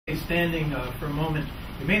standing for a moment.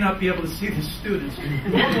 You may not be able to see the students.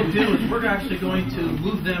 What we'll do is we're actually going to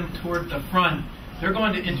move them toward the front. They're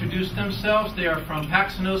going to introduce themselves. They are from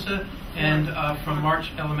Paxenosa and from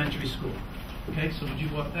March Elementary School. Okay, so would you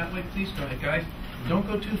walk that way, please? Go ahead, guys. Don't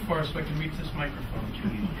go too far so I can reach this microphone.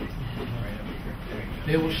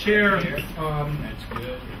 They will share their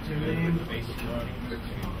name.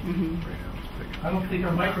 I don't think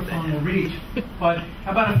our microphone will reach, but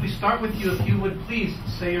how about if we start with you, if you would please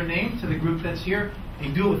say your name to the group that's here,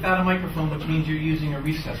 and do it without a microphone, which means you're using a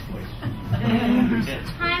recessed voice.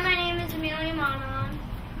 Hi, my name is Amelia Monahan.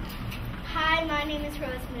 Hi, my name is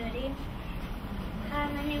Rose Moody. Hi,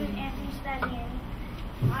 my name is Anthony Spadiani.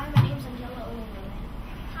 Hi, my name is Angela Oliver.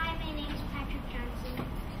 Hi, my name is Patrick Johnson.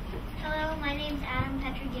 Hello, my name is Adam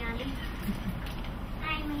Petrigiani.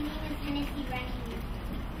 Hi, my name is Hennessy Brennan.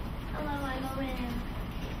 Hello, I'm Owen.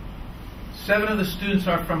 7 of the students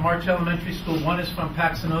are from March Elementary School. 1 is from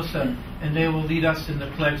Paxenosa, and they will lead us in the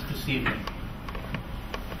pledge this evening.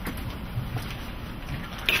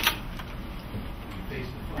 Face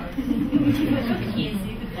the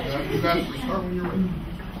flag.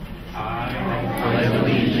 I pledge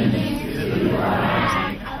allegiance to the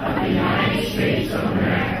flag of the United States of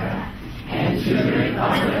America and to the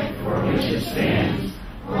republic for which it stands,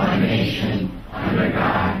 one nation, under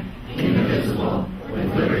God, indivisible,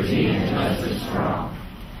 with liberty and justice for all.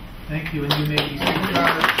 Thank you, and you may be seated.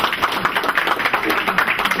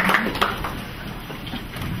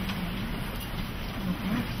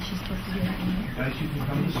 Guys, you can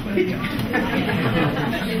come this way.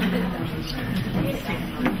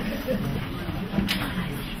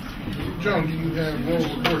 Joan, do you have roll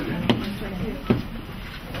recording?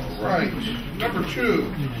 All right. Number 2.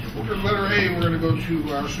 For letter A, we're going to go to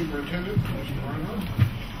our superintendent.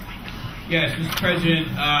 Yes, Mr. President,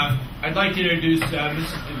 I'd like to introduce Mrs.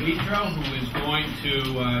 DeVitro, who is going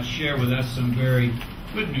to share with us some very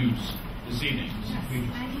good news this evening. Yes,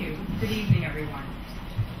 thank you. Good evening, everyone.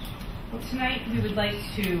 Well, tonight we would like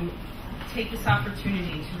to take this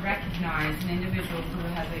opportunity to recognize an individual who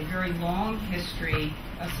has a very long history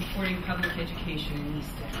of supporting public education in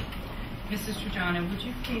Easton. Mrs. Trajano, would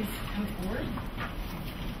you please come forward?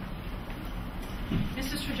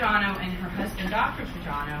 Mrs. Trajano and her husband, Dr.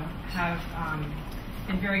 Trajano, have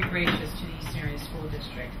been very gracious to the Easton Area School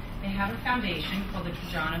District. They have a foundation called the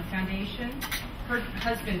Trajano Foundation. Her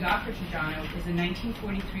husband, Dr. Trajano, is a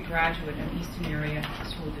 1943 graduate of Easton Area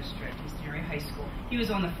School District, Easton Area High School. He was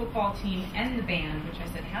on the football team and the band, which I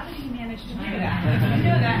said, how did he manage to do that? You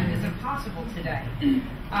know that is impossible today.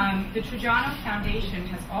 The Trajano Foundation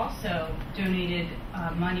has also donated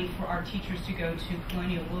money for our teachers to go to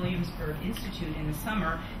Colonial Williamsburg Institute in the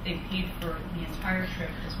summer. They paid for the entire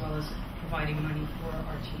trip as well as providing money for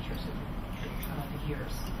our teachers over the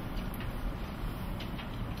years.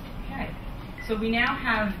 Okay. So we now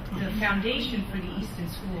have the foundation for the Easton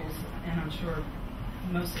schools, and I'm sure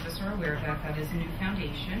most of us are aware of that. That is a new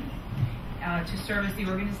foundation to serve as the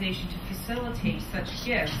organization to facilitate such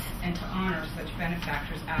gifts and to honor such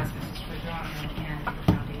benefactors as Mrs. Trajano and the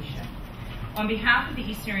foundation. On behalf of the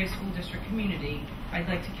Easton Area School District community, I'd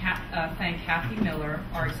like to thank Kathy Miller,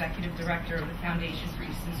 our Executive Director of the Foundation for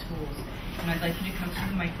Easton Schools, and I'd like you to come to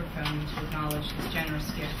the microphone to acknowledge this generous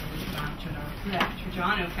gift of the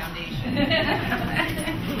Trajano Foundation.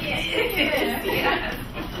 Yes.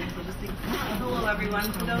 Hello,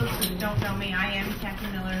 everyone. For those who don't know me, I am Kathy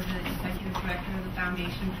Miller, the Executive Director of the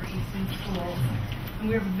Foundation for Easton Schools. And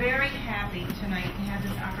we're very happy tonight to have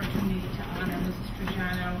this opportunity to honor Mrs.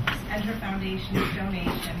 Trajano and her foundation's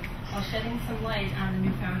donation while shedding some light on the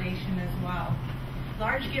new foundation as well.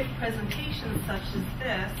 Large gift presentations such as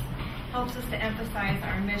this helps us to emphasize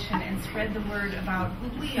our mission and spread the word about who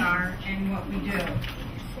we are and what we do.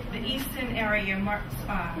 The Easton Area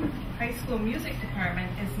High School Music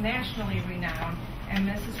Department is nationally renowned, and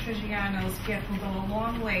Mrs. Trajano's gift will go a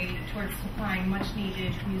long way towards supplying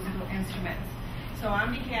much-needed musical instruments. So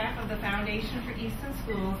on behalf of the Foundation for Easton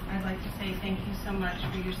Schools, I'd like to say thank you so much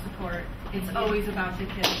for your support. It's always about the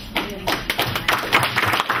kids.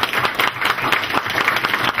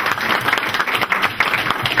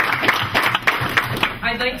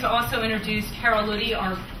 I'd like to also introduce Carol Luddy,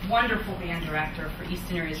 our wonderful band director for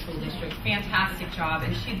Easton Area School District. Fantastic job,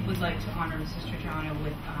 and she would like to honor Mrs. Trajano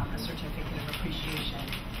with a certificate of appreciation.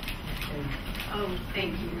 Oh,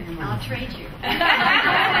 thank you very much. I'll trade you.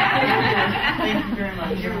 Thank you very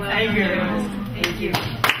much. You're welcome. Thank you. Thank you.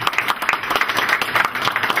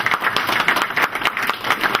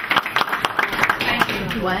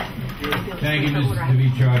 Thank you. What? Thank you, Mrs.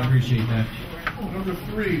 DeVitro. I appreciate that. Number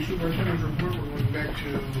 3, superintendent's report. We're going back to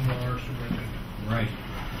our superintendent. Right.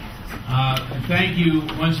 Thank you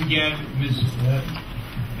once again,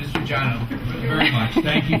 Mr. Jono, very much.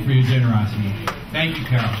 Thank you for your generosity. Thank you,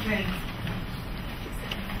 Carol.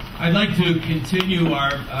 I'd like to continue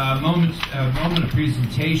our moment of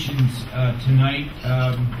presentations tonight.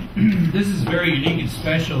 This is very unique and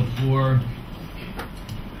special for,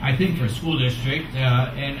 I think, for a school district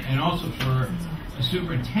and also for a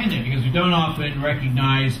superintendent, because we don't often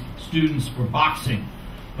recognize students for boxing.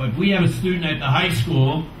 But we have a student at the high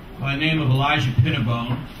school by the name of Elijah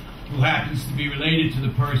Pinnabone, who happens to be related to the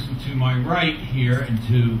person to my right here, and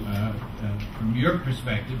to, from your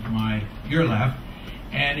perspective, your left.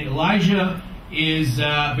 And Elijah is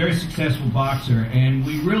a very successful boxer, and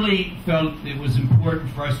we really felt it was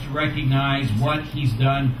important for us to recognize what he's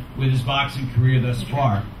done with his boxing career thus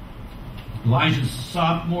far. Elijah's a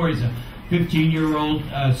sophomore. He's a 15-year-old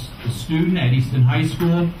student at Easton High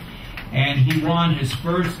School, and he won his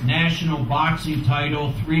first national boxing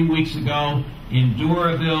title 3 weeks ago in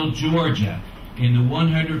Doraville, Georgia, in the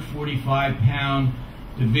 145-pound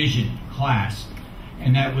division class.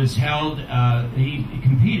 And that was held, he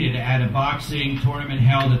competed at a boxing tournament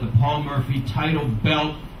held at the Paul Murphy Title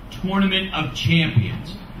Belt Tournament of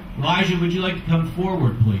Champions. Elijah, would you like to come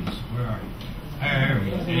forward, please? Where are you? There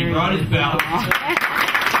he is. And he brought his belt.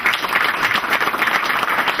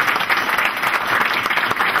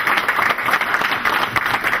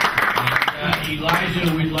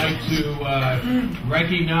 Elijah, we'd like to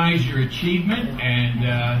recognize your achievement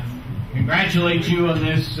and congratulate you on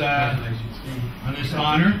this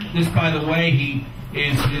honor. This, by the way,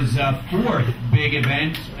 is his fourth big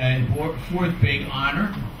event and fourth big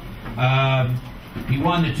honor. He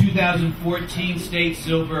won the 2014 State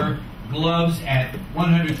Silver Gloves at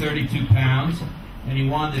 132 pounds, and he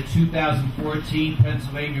won the 2014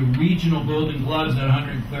 Pennsylvania Regional Golden Gloves at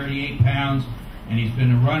 138 pounds, and he's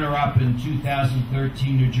been a runner-up in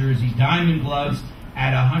 2013 New Jersey Diamond Gloves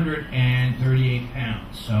at 138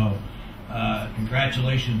 pounds. So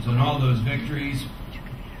congratulations on all those victories.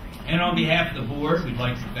 And on behalf of the board, we'd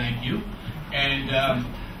like to thank you. And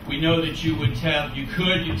we know that you tell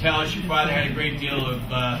us your father had a great deal of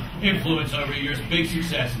influence over your big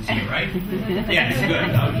successes here, right? Yes, good.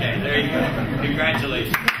 Okay, there you go.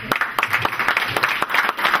 Congratulations.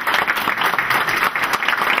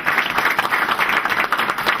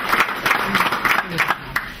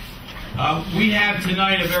 We have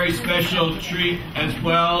tonight a very special treat as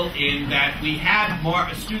well, in that we have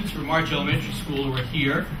students from March Elementary School who are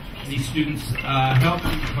here. These students helped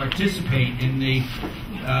participate in the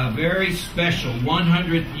very special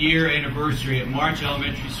 100th year anniversary at March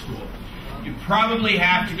Elementary School. You probably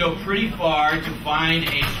have to go pretty far to find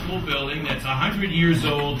a school building that's 100 years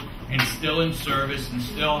old and still in service and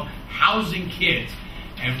still housing kids.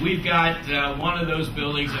 And we've got one of those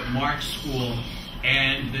buildings at March School.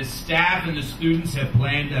 And the staff and the students have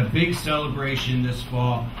planned a big celebration this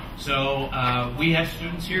fall. So we have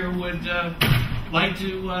students here who would like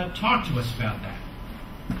to talk to us about that.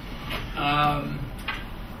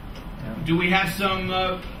 Do we have some?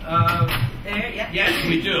 Yes,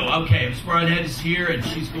 we do. Okay, Ms. Broadhead is here, and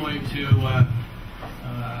she's going to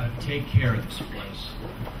take care of this place.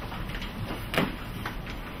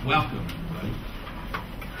 Welcome, everybody.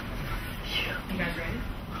 You guys ready?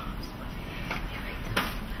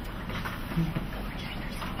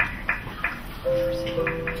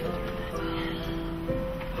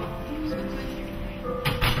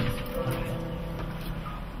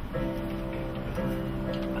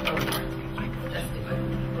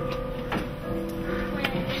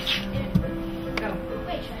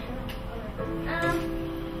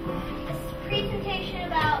 Presentation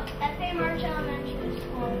about FA March Elementary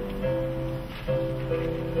School.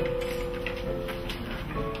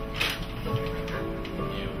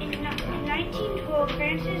 In 1912,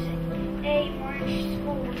 Francis A. March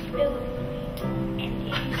School was built, and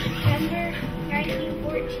in September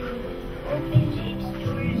 1914, opened its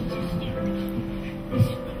doors to students. The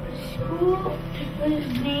school was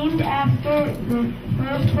named after the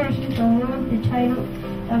first person to hold the title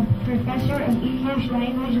of Professor of English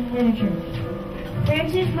Language and Literature.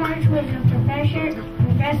 Francis March was a professor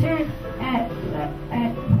at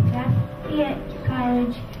Lafayette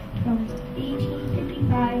College from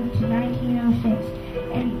 1855 to 1906,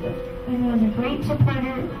 and was a great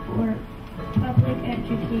supporter for public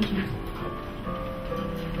education.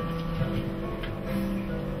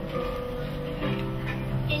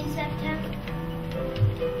 In September,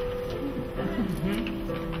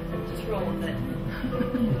 Just roll with it.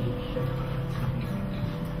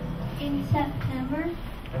 In September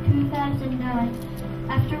 2009,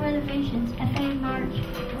 after renovations, FA March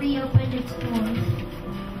reopened its doors.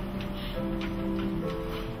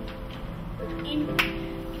 In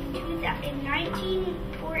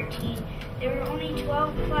 1914, there were only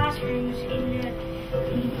 12 classrooms in the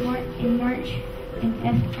FA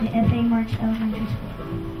March Elementary School.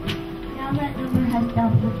 Now that number has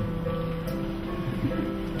doubled.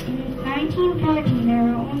 In 1914, there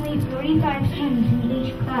were only 45 students in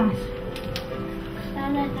each class.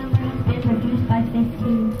 Now that number has been reduced by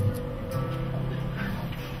 15.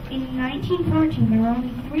 In 1914, there were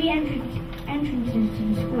only 3 entrances to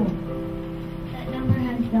the school. That number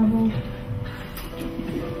has doubled.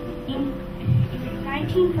 In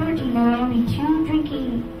 1914, there were only 2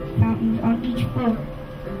 drinking fountains on each floor.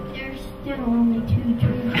 There are still only 2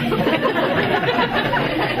 drinking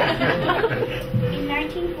In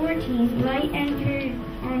 1914, light entered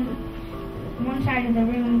on one side of the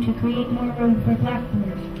room to create more room for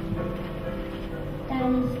blackboards. That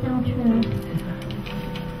is still true.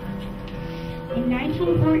 In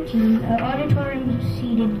 1914, the auditorium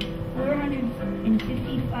seated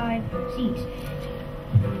 455 seats.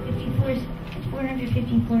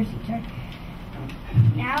 454 seats, sorry.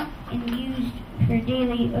 Now in used for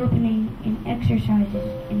daily opening and exercises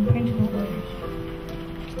in principal orders.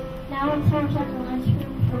 Now it serves as a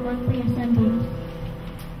lunchroom for monthly assemblies.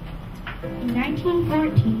 In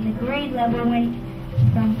 1914, the grade level went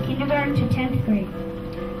from kindergarten to 10th grade.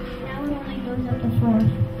 Now it only goes up to 4th.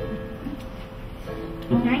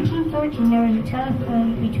 In 1914, there was a telephone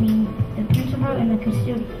between the principal and the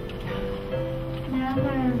custodian. Now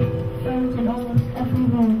there are phones in almost every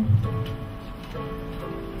room.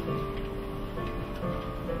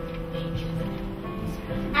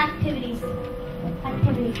 Activities.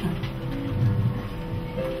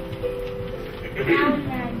 Now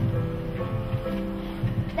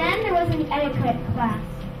then there was an etiquette class.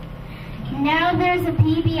 Now there's a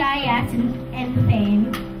PBIS and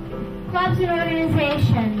FAME. Clubs and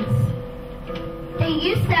organizations. They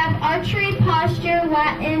used to have archery, posture,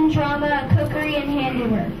 Latin, drama, cookery, and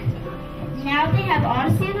handiwork. Now they have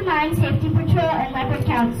Honesty of the Mind, Safety Patrol, and Leopard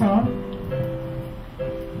Council.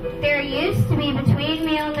 There used to be between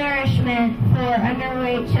meal nourishment for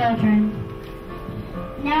underweight children.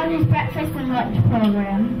 Now there's breakfast and lunch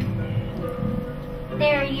program.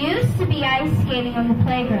 There used to be ice skating on the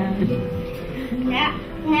playground.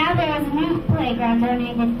 Now there is a new playground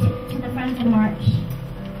donated to the Friends of March.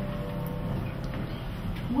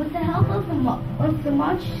 With the help of the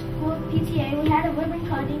March School PTA, we had a ribbon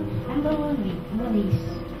cutting and balloon release.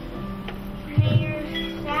 Mayor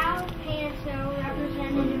Sal Panso,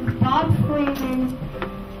 Representative Bob Freeman,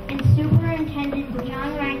 and Superintendent John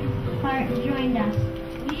Reinhardt joined us.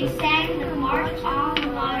 We sang the March on the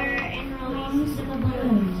Water and released the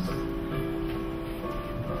balloons.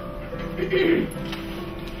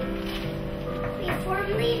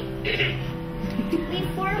 We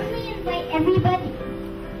formally invite everybody.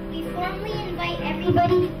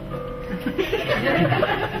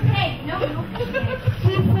 Hey, no.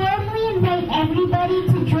 We formally invite everybody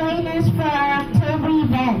to join us for our October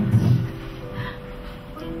event.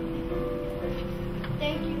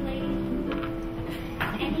 Thank you, ladies.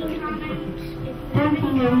 Any comments? Thank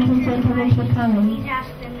you, ladies and gentlemen, for coming. Please ask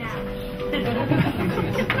them now.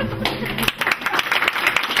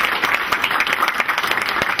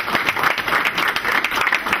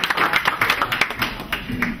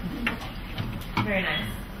 Very nice.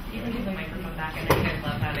 You can give the microphone back, and I guys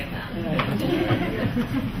love having that.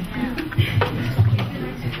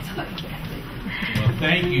 Well,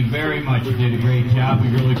 thank you very much. You did a great job. We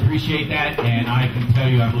really appreciate that, and I can tell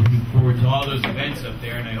you I'm looking forward to all those events up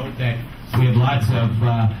there, and I hope that we have lots of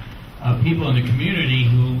people in the community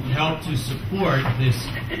who help to support this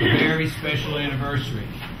very special anniversary.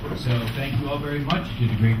 So thank you all very much. You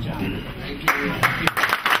did a great job. Thank you.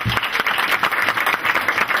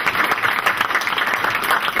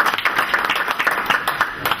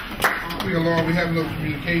 Moving along, we have no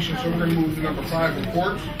communication, so we're going to move to number 5,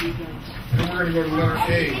 reports. And we're going to go to letter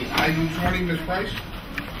A. Items 20, Ms. Price.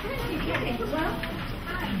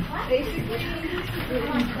 Basically, we're in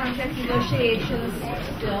contract negotiations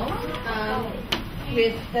still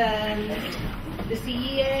with the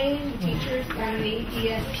CEA, the teachers, and the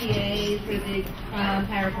ESPA for the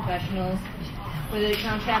paraprofessionals for the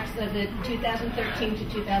contracts of the 2013 to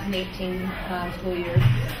 2018 school year,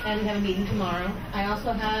 and we have a meeting tomorrow. I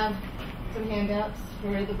also have some handouts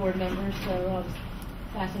for the board members, so I'll just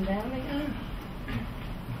pass them down again.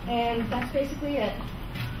 And that's basically it.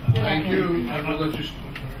 Thank you.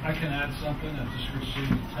 I can add something. I just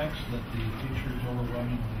received a text that the teachers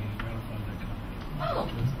overwhelmingly ratified that contract. Oh,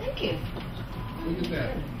 thank you. Look at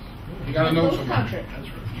that. You got to know Both somebody. contracts. That's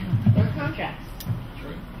right. Both contracts. That's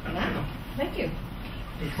right. Wow. Thank you.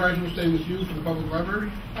 Ms. Price will stay with you for the public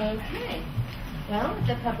library. Okay. Well, at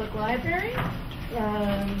the public library,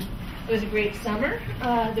 it was a great summer.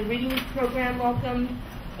 The reading program welcomed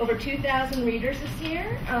over 2,000 readers this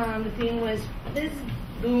year. The theme was Biz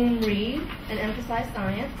Boom Read and emphasize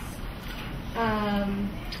science.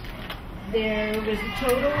 There was a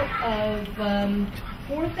total of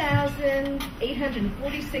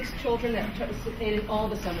 4,846 children that participated in all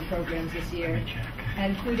the summer programs this year,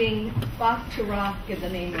 including Bach to Rock in the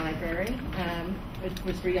main library, which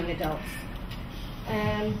was for young adults.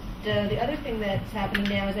 And the other thing that's happening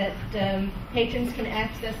now is that patrons can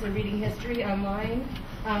access their reading history online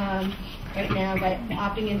right now by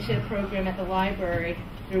opting into a program at the library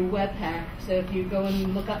through Webpack. So if you go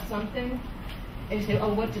and look up something and you say,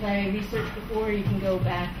 oh, what did I research before, you can go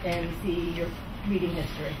back and see your reading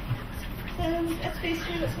history. So that's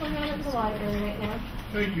basically what's going on at the library right now.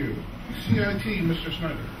 Thank you. CIT, Mr.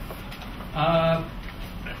 Snyder.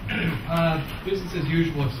 Business as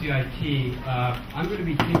usual at CIT. I'm going to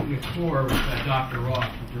be taking a tour with Dr.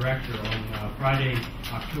 Roth, the director, on Friday,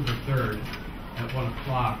 October 3rd at 1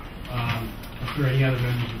 o'clock. I'm sure any other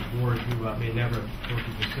members of the board who may never work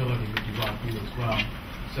the facility would be welcome as well.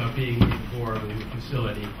 So being with the board and the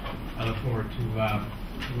facility, I look forward to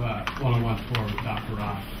one-on-one tour with Dr.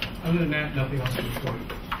 Roth. Other than that, nothing else to report.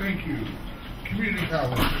 Thank you. Community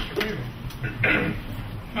college, Mr. Bailey.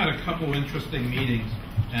 Had a couple interesting meetings,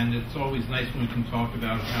 and it's always nice when we can talk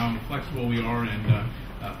about how flexible we are and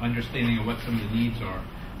understanding of what some of the needs are.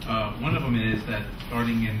 One of them is that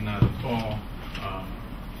starting in the fall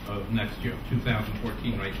of next year,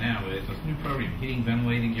 2014 right now, is a new program, heating,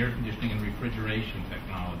 ventilating, air conditioning, and refrigeration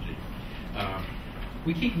technology.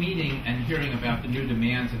 We keep meeting and hearing about the new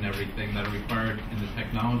demands and everything that are required in the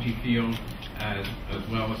technology field as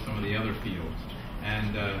well as some of the other fields.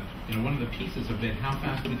 And one of the pieces have been how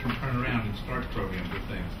fast we can turn around and start programs with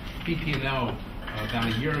things. PP&L about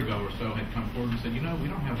a year ago or so had come forward and said, we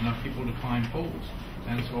don't have enough people to climb poles.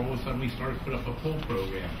 And so all of a sudden we started to put up a pole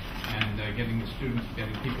program and getting the students,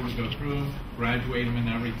 getting people to go through them, graduate them and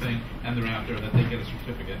everything, and they're out there that they get a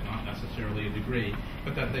certificate, not necessarily a degree,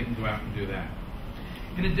 but that they can go out and do that.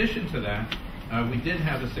 In addition to that, we did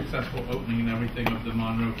have a successful opening and everything of the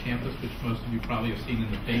Monroe campus, which most of you probably have seen in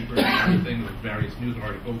the paper and everything with various news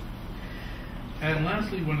articles. And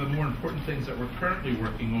lastly, one of the more important things that we're currently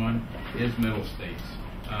working on is middle states.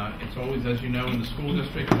 It's always, as you know, in the school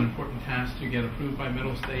district, an important task to get approved by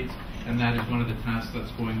middle states, and that is one of the tasks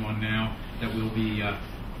that's going on now that we'll be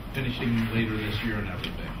finishing later this year and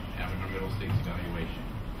everything, having our middle states evaluation.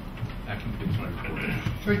 That concludes my report.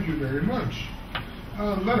 Thank you very much.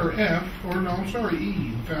 Letter F,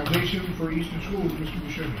 E, Foundation for Eastern Schools, Mr.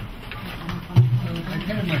 Buscemi. I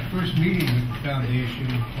had my first meeting with the foundation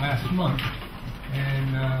last month,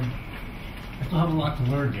 and I still have a lot to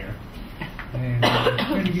learn there. And I'm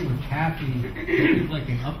trying to get with Kathy to give like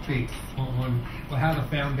an update on how the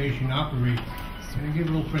foundation operates, and I'll give a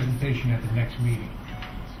little presentation at the next meeting.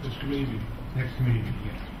 Next committee meeting. Next committee meeting,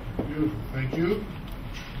 yes. Beautiful, thank you.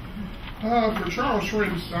 For Charles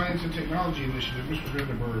Schramm's Science and Technology Initiative, Mr.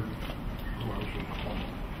 Vandenberg.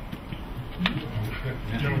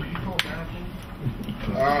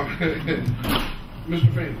 Mr.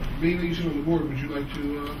 Fain, being that you sit on the board, would you like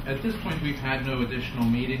to... At this point, we've had no additional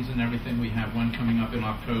meetings and everything. We have one coming up in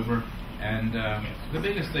October. And the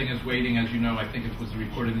biggest thing is waiting. As you know, I think it was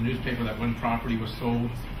reported in the newspaper that one property was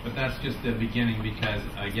sold. But that's just the beginning because,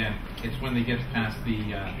 again, it's when they get past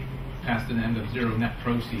an end of zero net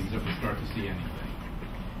proceeds that we start to see anything.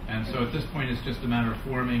 And so at this point, it's just a matter of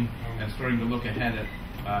forming and starting to look ahead at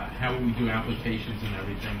how we do applications and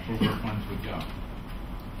everything for where funds would go.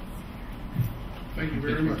 Thank you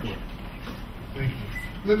very much. Thank you.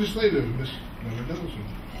 Legislative, Ms. Middleton.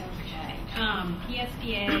 Okay.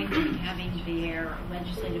 PSBA will be having their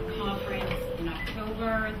legislative conference in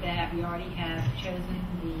October that we already have chosen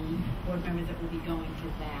the board members that will be going to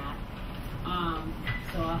that.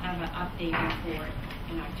 So I'll have an update report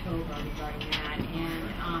in October regarding that.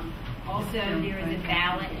 And also there is a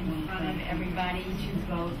ballot in front of everybody to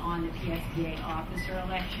vote on the PSBA officer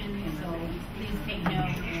election. So please take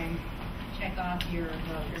note and check off your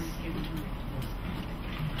votes.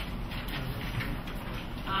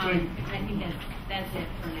 I think that's it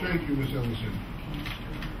for now. Thank you, Ms. Ellison.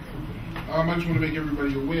 I just want to make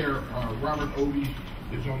everybody aware, Robert Obie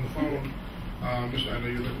is on the phone. I know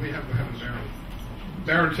you're like, we have to have Baron.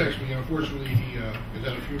 Baron texted me. Unfortunately, he is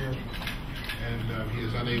at a funeral, and he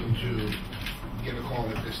is unable to get a call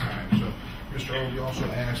at this time. So, Mr. Obie also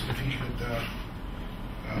asked if he could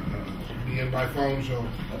be in by phone. So,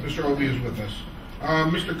 Mr. Obie is with us.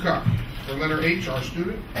 Mr. Cup, for letter H, our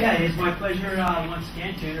student. Yeah, it is my pleasure once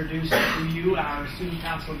again to introduce to you our Student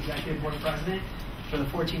Council Executive Board President for the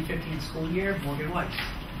 14-15 school year, Morgan Weiss.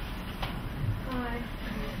 Hi.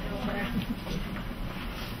 Okay.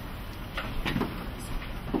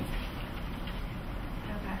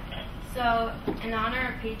 So, in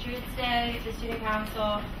honor of Patriots Day, the Student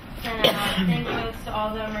Council sent out thank notes to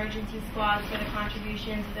all the emergency squads for their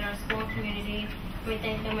contributions within our school community. We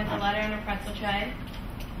thank them with a letter and a pretzel tray.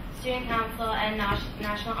 Student Council and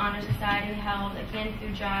National Honor Society held a canned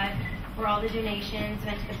food drive where all the donations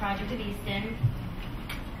went to the Project of Easton.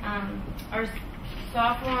 Our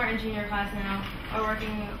sophomore and junior class now are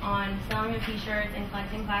working on selling of t-shirts and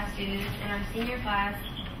collecting class dues, and our senior class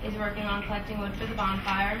is working on collecting wood for the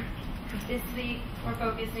bonfire. This week, we're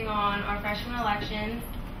focusing on our freshman elections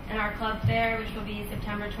and our club fair, which will be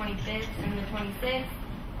September 25th and the 26th,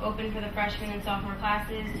 open for the freshman and sophomore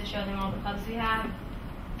classes to show them all the clubs we have.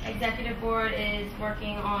 Executive board is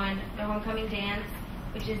working on the homecoming dance,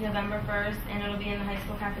 which is November 1st, and it'll be in the high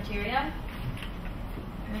school cafeteria.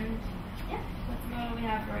 And yeah, that's about all we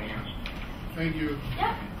have for right now. Thank you.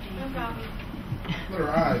 Yeah, no problem. Letter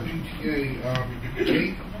I, PTA,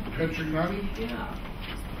 Kate Petrignani. Yeah.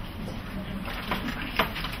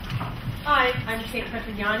 Hi, I'm Kate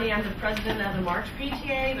Petrignani. I'm the president of the March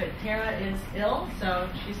PTA, but Tara is ill, so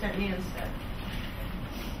she sent me instead.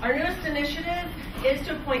 Our newest initiative is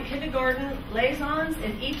to appoint kindergarten liaisons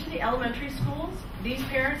in each of the elementary schools. These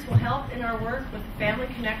parents will help in our work with family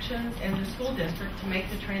connections and the school district to make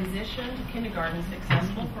the transition to kindergarten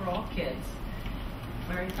successful for all kids.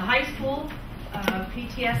 The high school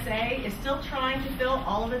PTSA is still trying to fill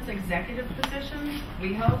all of its executive positions.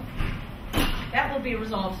 We hope that will be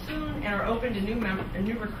resolved soon and are open to new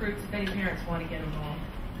recruits if any parents want to get involved.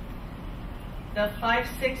 The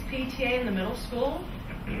 5-6 PTA in the middle school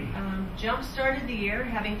jump-started the year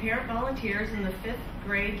having parent volunteers in the 5th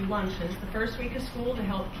grade lunches the first week of school to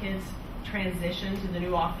help kids transition to the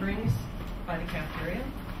new offerings by the cafeteria.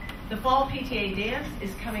 The fall PTA dance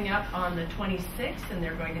is coming up on the 26th, and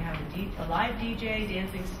they're going to have a live DJ,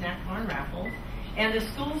 dancing snack barn raffle. And the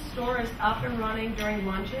school store is up and running during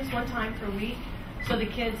lunches one time per week, so the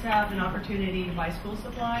kids have an opportunity to buy school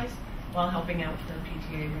supplies while helping out the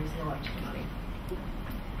PTA raise their extra money.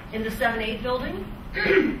 In the 7-8 building,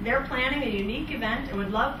 they're planning a unique event and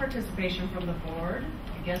would love participation from the board.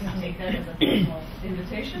 I guess I'll take that as a personal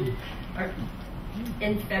invitation.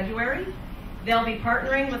 In February, they'll be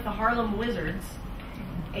partnering with the Harlem Wizards,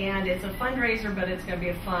 and it's a fundraiser, but it's going to be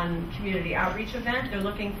a fun community outreach event. They're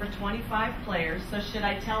looking for 25 players, so should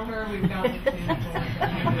I tell her we've got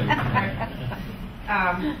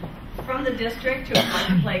from the district to apply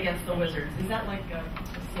to play against the Wizards? Is that like a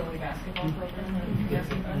silly basketball program?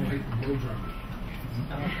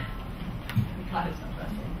 God, it's not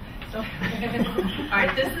wrestling. So, all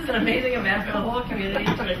right, this is an amazing event for the whole community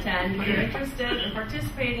to attend. If you're interested in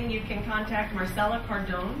participating, you can contact Marcella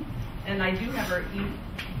Cardone, and I do have her do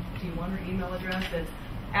you want her email address? It's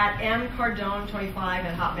at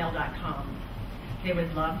mcardone25@hotmail.com. They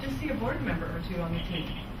would love to see a board member or two on the team.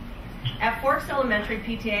 At Forks Elementary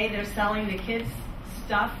PTA, they're selling the kids'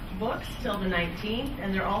 stuffed books till the 19th,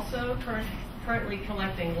 and they're also currently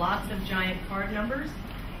collecting lots of giant card numbers,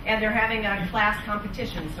 and they're having a class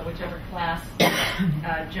competition, so whichever class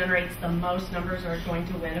generates the most numbers are going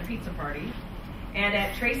to win a pizza party. And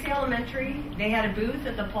at Tracy Elementary, they had a booth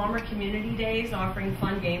at the Palmer Community Days offering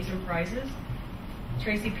fun games and prizes.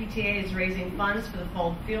 Tracy PTA is raising funds for the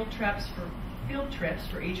fall field trips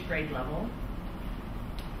for each grade level.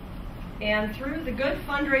 And through the good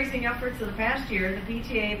fundraising efforts of the past year, the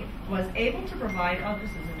PTA was able to provide, oh,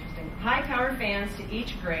 this is interesting, high-powered fans to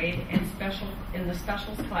each grade and in the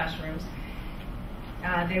specials classrooms.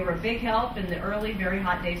 They were a big help in the early, very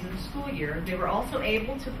hot days of the school year. They were also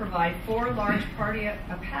able to provide 4 large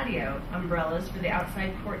patio umbrellas for the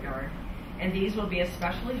outside courtyard, and these will be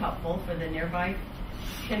especially helpful for the nearby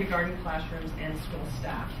kindergarten classrooms and school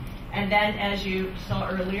staff. And then, as you saw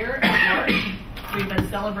earlier, in March, we've been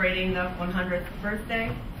celebrating the 100th birthday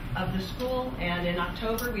of the school, and in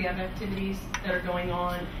October we have activities that are going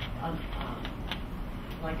on,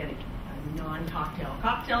 like a non-cocktail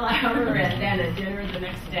cocktail hour, and then a dinner the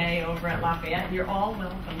next day over at Lafayette. And you're all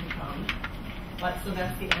welcome to come. So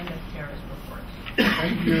that's the end of Tara's report.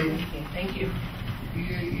 Thank you. Thank you.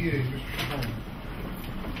 EAEA,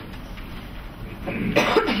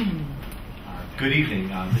 Mr. Good evening.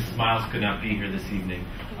 Mrs. Miles could not be here this evening.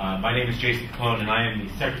 My name is Jason Colon, and I am the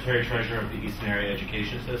Secretary-Treasurer of the Eastern Area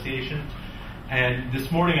Education Association. And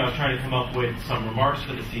this morning I was trying to come up with some remarks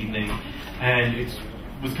for this evening, and it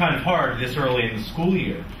was kind of hard this early in the school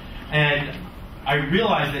year. And I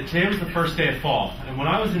realized that today was the first day of fall. And when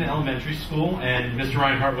I was in elementary school, and Mr.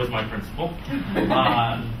 Reinhardt was my principal,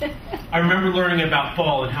 I remember learning about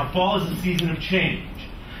fall and how fall is a season of change.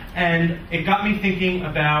 And it got me thinking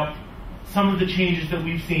about some of the changes that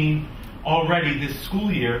we've seen already this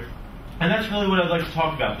school year, and that's really what I'd like to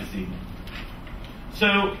talk about this evening.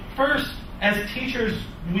 So first, as teachers,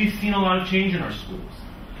 we've seen a lot of change in our schools.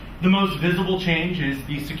 The most visible change is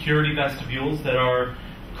the security vestibules that are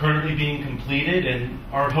currently being completed and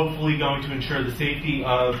are hopefully going to ensure the safety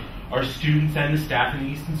of our students and the staff in the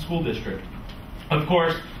Easton School District. Of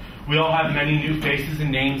course, we all have many new faces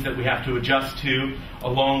and names that we have to adjust to,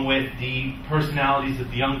 along with the personalities of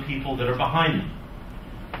the young people that are behind them.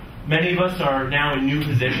 Many of us are now in new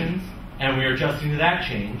positions, and we are adjusting to that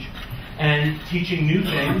change and teaching new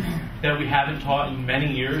things that we haven't taught in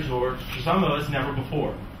many years, or for some of us, never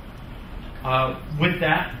before. With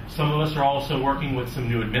that, some of us are also working with some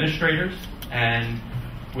new administrators and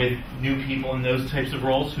with new people in those types of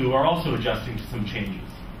roles who are also adjusting to some changes.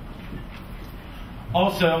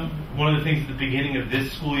 Also, one of the things at the beginning of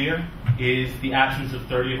this school year is the absence of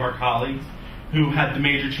 30 of our colleagues who had the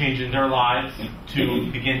major change in their lives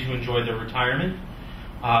to begin to enjoy their retirement,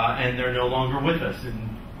 and they're no longer with us in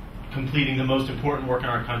completing the most important work in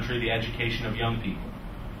our country, the education of young people.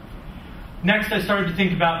 Next, I started to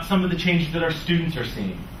think about some of the changes that our students are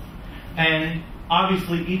seeing. And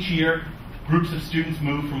obviously, each year, groups of students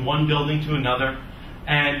move from one building to another,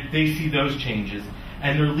 and they see those changes.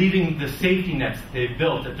 And they're leaving the safety nets that they've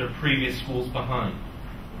built at their previous schools behind.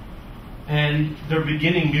 And they're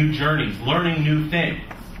beginning new journeys, learning new things,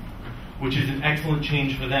 which is an excellent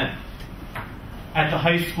change for them. At the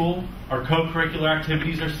high school, our co-curricular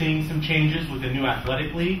activities are seeing some changes with a new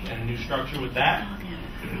athletic league and a new structure with that.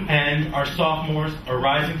 And our sophomores are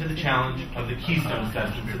rising to the challenge of the Keystone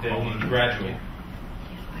assessments that they will need to graduate.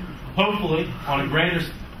 Hopefully, on a grander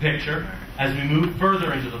picture, as we move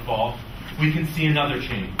further into the fall, we can see another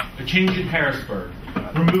change, a change in Harrisburg,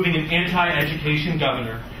 removing an anti-education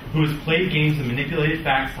governor who has played games and manipulated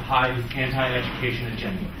facts to hide his anti-education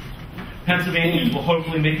agenda. Pennsylvanians will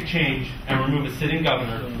hopefully make a change and remove a sitting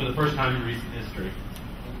governor for the first time in recent history.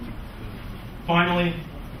 Finally,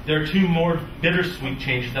 there are two more bittersweet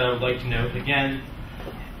changes that I would like to note. Again,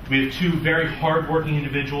 we have two very hard-working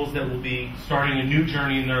individuals that will be starting a new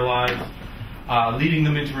journey in their lives, leading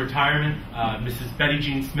them into retirement. Mrs. Betty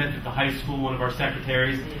Jean Smith at the high school, one of our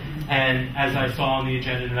secretaries, and as I saw on the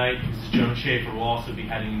agenda tonight, Mrs. Joan Schaefer will also be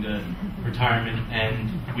heading into retirement, and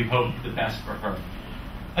we hope the best for her.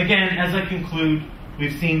 Again, as I conclude,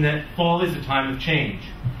 we've seen that fall is a time of change,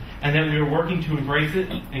 and that we are working to embrace it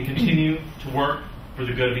and continue to work for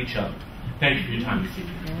the good of each other. Thank you for your time this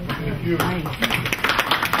evening. Thank you.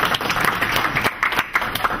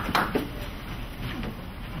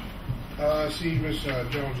 I see Ms.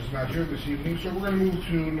 Jones is not here this evening, so we're going to move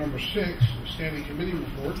to number 6, standing committee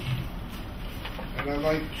reports. And I'd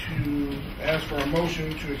like to ask for a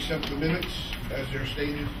motion to accept the minutes as they're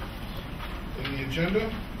stated in the agenda.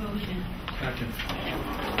 Motion. Second.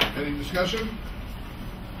 Any discussion?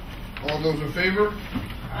 All those in favor?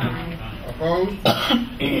 Aye. Opposed? All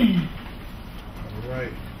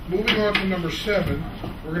right. Moving on to number 7,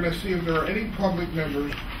 we're going to see if there are any public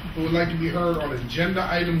members who would like to be heard on agenda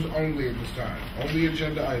items only at this time. Only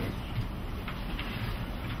agenda items.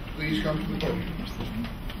 Please come to the podium.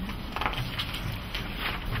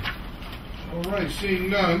 All right, seeing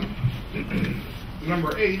none.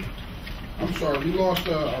 Number 8. I'm sorry, we lost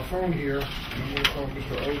our phone here. I'm going to call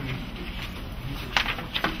Mr. Odie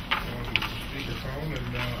on the speakerphone,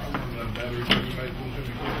 and I'm running out of battery for tonight.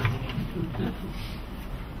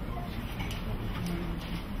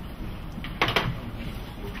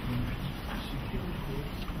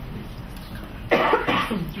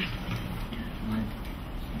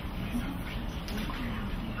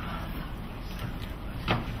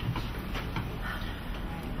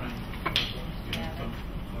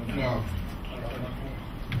 No.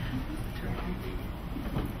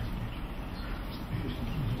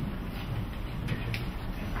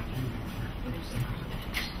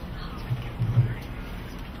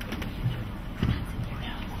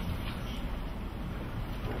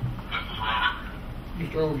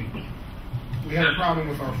 Mr. Odie, we had a problem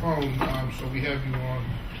with our phone, so we have you on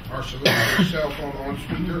our solicitor's cell phone on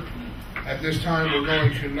speaker. At this time, we're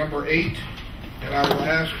going to number 8, and I will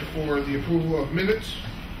ask for the approval of minutes.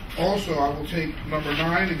 Also, I will take number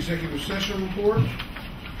 9, executive session report.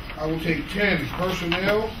 I will take 10,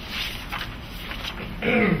 personnel.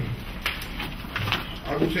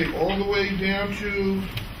 I will take all the way down to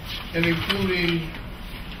and including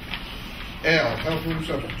L, health room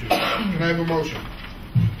substitute. Can I have a motion?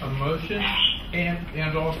 A motion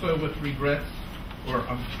And also with regrets or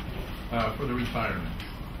for the retirement.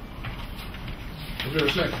 Is there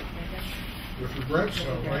a second? With regrets?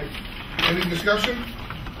 All right. Any discussion?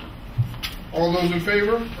 All those in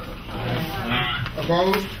favor?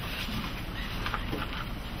 Opposed?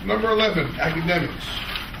 Number 11, academics.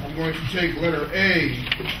 I'm going to take letter A,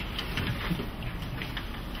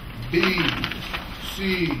 B,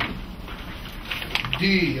 C,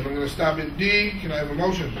 D, and I'm going to stop at D. Can I have a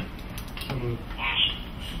motion?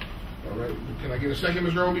 All right. Can I get a second,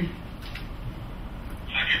 Ms. Roby?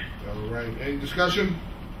 All right. Any discussion?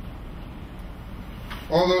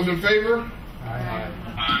 All those in favor?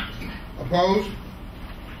 Opposed?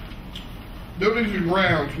 Buildings and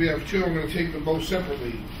grounds, we have two. I'm going to take them both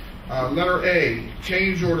separately. Letter A,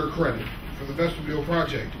 change order credit for the vestibule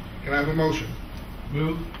project. Can I have a motion?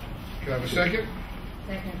 Move. Can I have a second?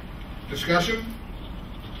 Second. Discussion?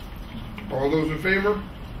 All those in favor?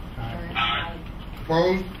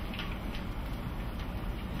 Opposed?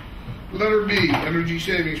 Letter B, energy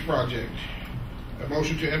savings project. A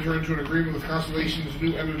motion to enter into an agreement with Constellation's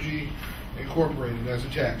New Energy Incorporated as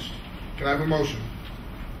attached. Can I have a motion?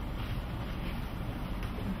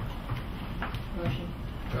 Motion.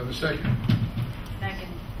 Can I have a second? Second.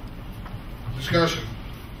 Discussion?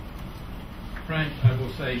 Frank, I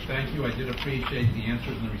will say thank you. I did appreciate the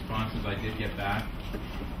answers and the responses I did get back.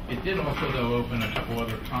 It did also, though, open a couple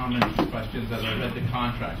other comments, questions as I read the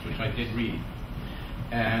contracts, which I did read.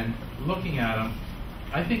 And looking at them,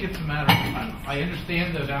 I think it's a matter of, I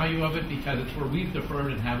understand the value of it because it's where we've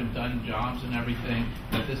deferred and haven't done jobs and everything,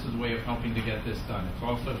 that this is a way of helping to get this done. It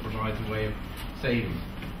also provides a way of savings.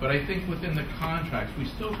 But I think within the contracts, we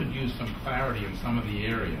still could use some clarity in some of the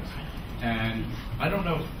areas. And I don't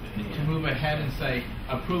know if to move ahead and say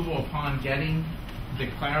approval upon getting the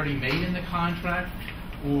clarity made in the contract,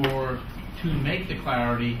 or to make the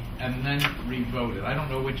clarity and then re-vote it. I don't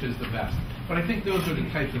know which is the best. But I think those are the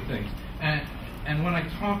types of things. And when I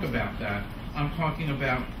talk about that, I'm talking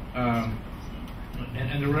about,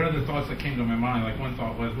 and there were other thoughts that came to my mind. Like one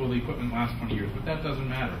thought was, well, the equipment lasts 20 years, but that doesn't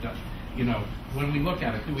matter. You know, when we look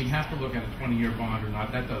at it, do we have to look at a 20-year bond or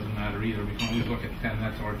not? That doesn't matter either. We can always look at 10.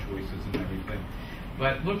 That's our choices and everything.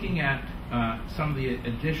 But looking at some of the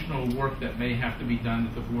additional work that may have to be done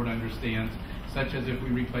that the board understands, such as if we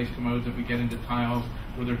replace commodes, if we get into tiles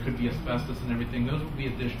where there could be asbestos and everything, those would be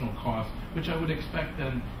additional costs, which I would expect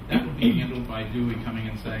then that would be handled by Dewey coming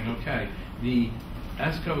and saying, okay, the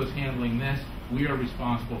ESCO is handling this, we are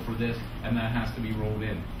responsible for this, and that has to be rolled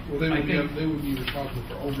in. Well, they would be responsible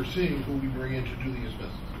for overseeing who we bring in to do the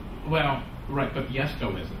asbestos. Well, right, but the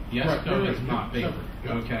ESCO isn't. The ESCO is not big.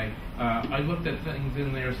 Okay. I looked at things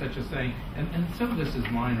in there such as saying, and some of this is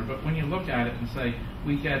minor, but when you look at it and say,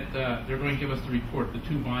 we get, they're going to give us the report, the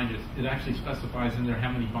 2 binders, it actually specifies in there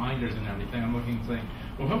how many binders and everything. I'm looking and saying,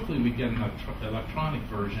 well, hopefully we get an electronic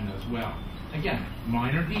version as well. Again,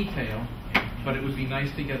 minor detail, but it would be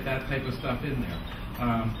nice to get that type of stuff in there.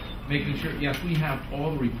 Making sure, yes, we have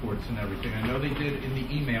all the reports and everything. I know they did in the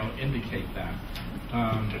email indicate that.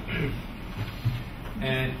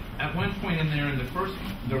 And at one point in there,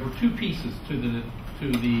 there were 2 pieces to the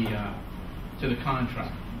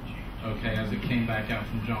contract. Okay, as it came back out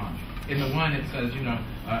from John. In the one, it says, you know,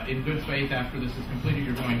 in good faith, after this is completed,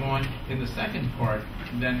 you're going on. In the second part,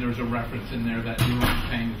 then there's a reference in there that you're only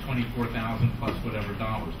paying the $24,000 plus whatever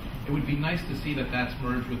dollars. It would be nice to see that that's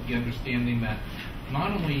merged with the understanding that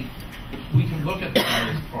not only we can look at the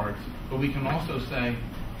various parts, but we can also say,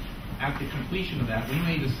 at the completion of that, we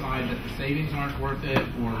may decide that the savings aren't worth it,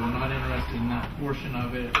 or we're not interested in that portion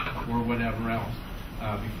of it, or whatever else,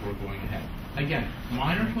 before going ahead. Again,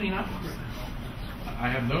 minor cleanup. I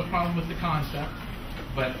have no problem with the concept,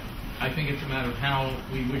 but I think it's a matter of how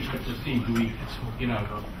we wish to proceed. Do we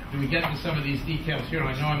get into some of these details here?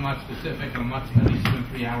 I know I'm not specific, and I'm not spending 2 and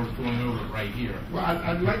 3 hours going over it right here. Well,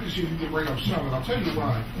 I'd like to see if we can bring up some, and I'll tell you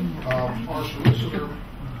why. Our solicitor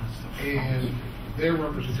and their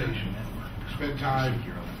representation spent time,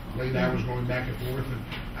 late hours going back and forth, and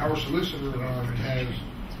our solicitor has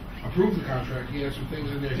approved the contract. He had some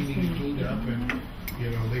things in there he needed cleaned up, and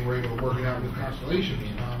they were able to work it out with Constellation.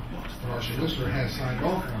 But our solicitor has signed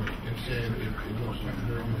off on it and said it looks like a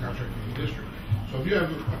very good contract for the district. So if you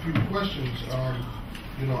have a few questions,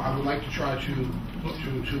 I would like to try to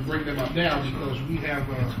bring them up now, because we have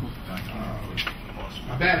a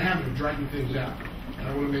bad habit of dragging things out. And I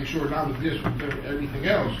want to make sure, not with this, but with everything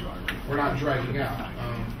else, we're not dragging out,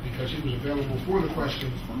 because he was available for the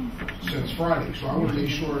questions since Friday. So I want to make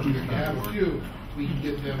sure if we have a few, we can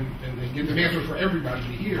get them, and give them answers for everybody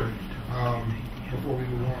to hear. before we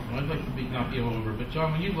move on. I'd like to not be all over, but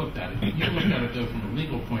John, when you looked at it, you looked at it though from a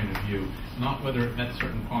legal point of view, not whether it met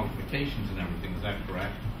certain qualifications and everything. Is that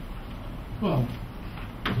correct? Well,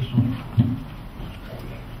 this one.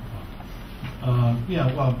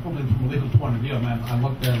 Well, probably from a legal point of view, I mean, I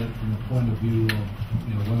looked at it from the point of view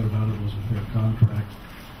of, whether or not it was a fair contract.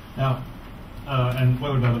 Now, and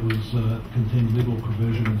whether or not it was contained legal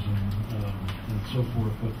provisions and so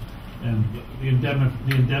forth, and the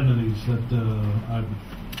indemnities that I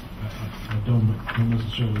don't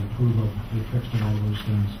necessarily approve of, they fixed on all of those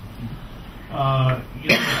things.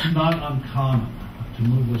 It's not uncommon to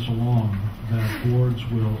move this along that boards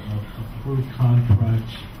will approve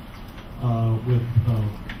contracts with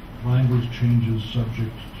language changes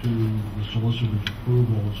subject to the solicitor's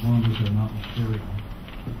approval as long as they're not material.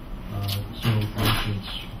 So, for instance,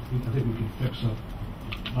 I think we could fix up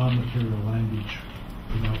non-material language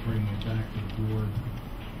without bringing it back to the board.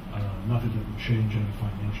 Nothing that would change any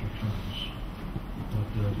financial terms,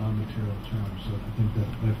 but non-material terms. So I think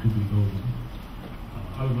that could be voted.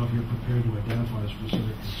 I don't know if you're prepared to identify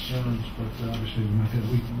specific concerns, but obviously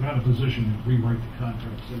we're not in a position to rewrite the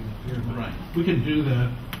contract sitting up here. But right. We can do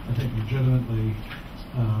that, I think, legitimately.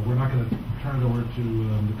 We're not going to turn it over to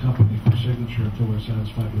the company for signature until we're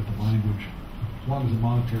satisfied with the language. As long as the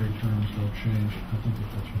monetary terms don't change, I think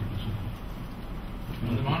that's pretty simple.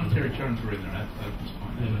 Well, the monetary terms were in there. That's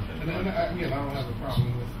fine. Yeah. And again, I don't have a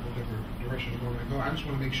problem with whatever direction we're going to go. I just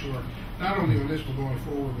want to make sure, not only on this, but going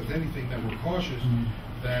forward with anything, that we're cautious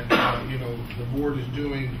that the board is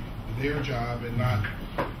doing their job and not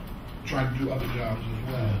trying to do other jobs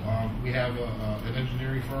as well. We have an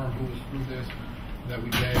engineering firm who is through this that we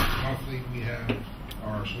pay monthly. We have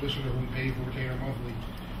our solicitor who we pay for retainer monthly.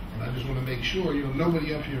 And I just want to make sure,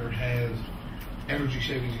 nobody up here has energy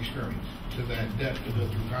savings experience to that depth to go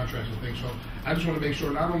through contracts and things. So I just want to make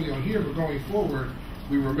sure, not only on here, but going forward,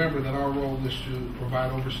 we remember that our role is to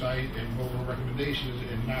provide oversight and vote on recommendations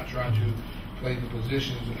and not try to play the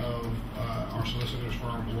positions of our solicitor's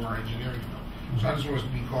firm or our engineering firm. So I just want us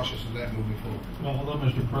to be cautious of that moving forward. Well, although,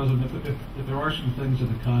 Mr. President, if there are some things in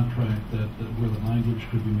the contract that where the language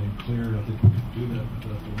could be made clear, I think we could do that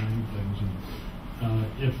without delaying things. And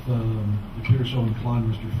if you're so inclined,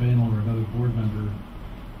 Mr. Fainall or another board member,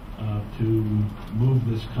 to move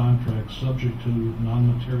this contract subject to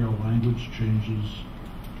non-material language changes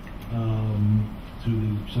to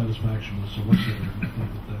the satisfaction of the solicitor, I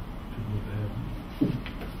think that could move ahead.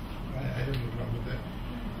 I have no problem with that.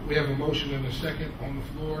 We have a motion and a second on the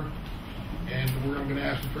floor, and I'm going to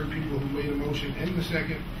ask the three people who made a motion and the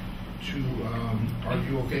second to, are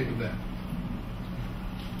you okay with that?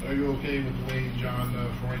 Are you okay with the way John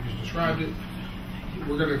Frank has described it?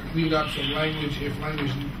 We're going to clean up some language if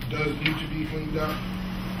language does need to be cleaned up,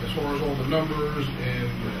 as far as all the numbers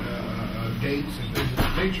and dates and things of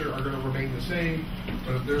that nature are going to remain the same.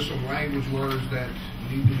 But if there's some language words that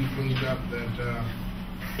need to be cleaned up that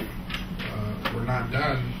were not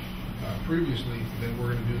done previously, then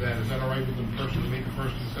we're going to do that. Is that all right with the person who made the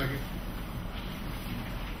first and the second?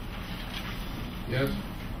 Yes?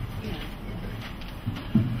 Yes.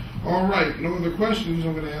 Okay. All right. No other questions.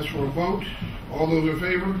 I'm going to ask for a vote. All those in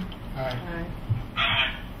favor? Aye.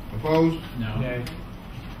 Aye. Opposed? No. Nay.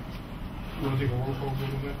 You want to take a roll call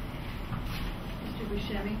vote on that? Mr.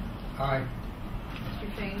 Buscemi? Aye. Mr.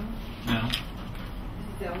 Fainall? No.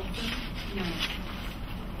 Mrs. Ellison? No.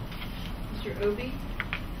 Mr. Obie?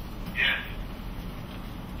 Yes.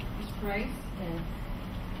 Ms. Price? Yes.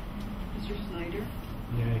 Mr. Snyder?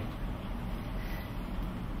 Yay.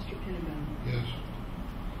 Mr. Pinnabone? Yes.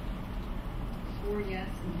 4 yes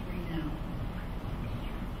and 3 no.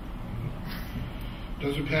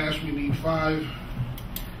 Doesn't pass. We need 5.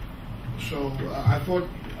 So I thought,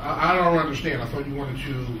 I don't understand. I thought you wanted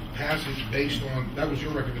to pass it based on, that was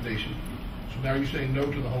your recommendation. So now you're saying no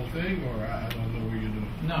to the whole thing, or I don't know where you're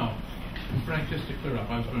doing. No. And Frank, just to clear up,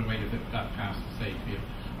 I was going to wait if it got passed to say to you.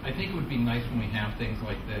 I think it would be nice when we have things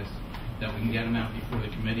like this that we can get them out before the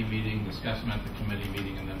committee meeting, discuss them at the committee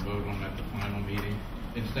meeting, and then vote on them at the final meeting.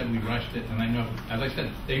 Instead, we rushed it, and I know, as I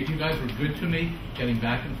said, you guys were good to me, getting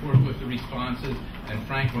back and forth with the responses, and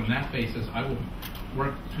Frank, on that basis, I will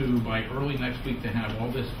work by early next week to have all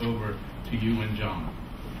this over to you and John.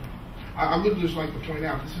 I would just like to point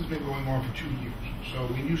out, this has been going on for 2 years. So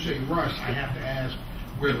when you say rush, I have to ask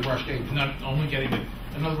where the rush came from. Not only getting it,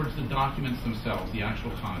 in other words, the documents themselves, the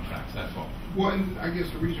actual contracts, that's all. Well, and I guess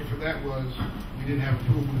the reason for that was we didn't have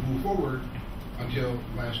approval to move forward until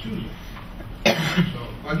last Tuesday. So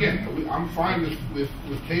again, I'm fine with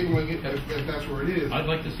tabling it if that's where it is. I'd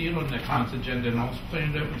like to see it on next month's agenda and all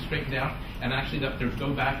planned out and straightened out, and actually that there's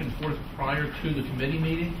go back and forth prior to the committee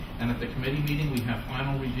meeting, and at the committee meeting we have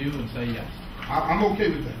final review and say yes. I'm okay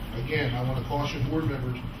with that. Again, I want to caution board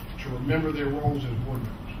members to remember their roles as board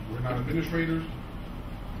members. We're not administrators,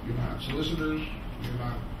 you're not solicitors, you're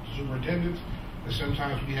not superintendents, and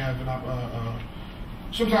sometimes we have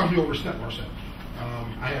sometimes we overstep ourselves.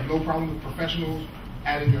 I have no problem with professionals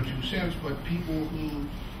adding their 2 cents, but people who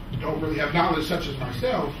don't really have knowledge, such as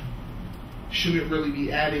myself, shouldn't really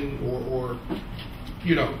be adding or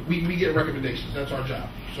we get recommendations. That's our job.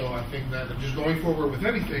 So I think that just going forward with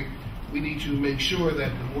anything, we need to make sure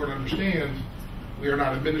that the board understands we are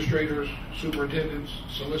not administrators, superintendents,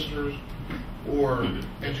 solicitors, or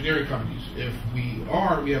engineering companies. If we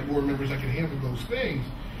have board members that can handle those things,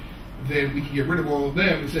 then we can get rid of all of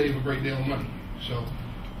them and save a great deal of money. So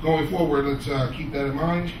going forward, let's keep that in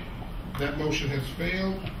mind. That motion has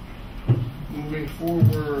failed. Moving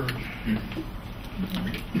forward.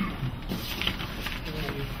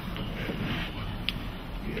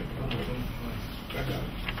 I got it.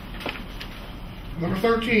 Number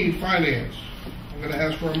 13, finance. I'm going to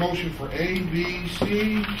ask for a motion for A, B,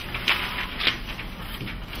 C,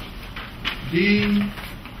 D,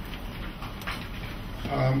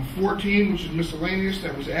 14, which is miscellaneous,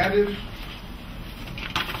 that was added.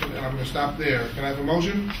 And I'm going to stop there. Can I have a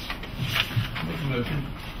motion? Make a motion.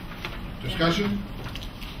 Discussion?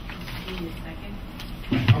 Second.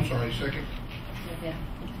 I'm sorry, second.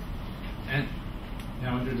 And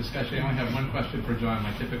now under discussion, I only have one question for John,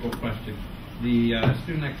 my typical question. The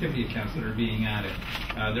student activity accounts that are being added,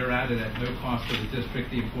 they're added at no cost to the district.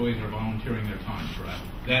 The employees are volunteering their time, correct?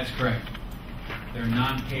 That's correct. They're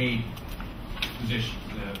non-paid positions.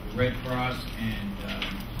 Red Cross and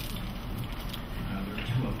there are 2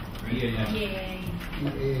 of them, right?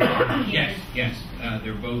 Yes. Yes.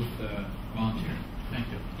 They're both volunteer. Thank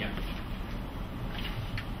you. Yeah.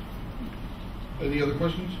 Any other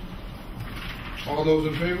questions? All those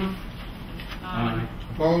in favor? Aye.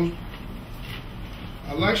 Opposed?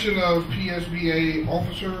 Election of PSBA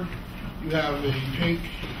officer. You have a pink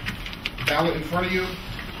ballot in front of you.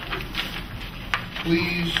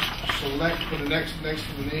 Please select for the next to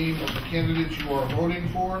the name of the candidate you are voting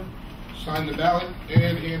for. Sign the ballot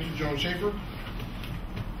and hand to Joan Schaefer.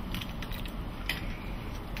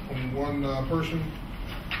 Only one person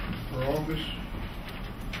for office.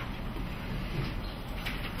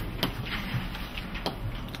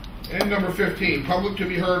 And number 15, public to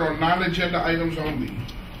be heard on non-agenda items only.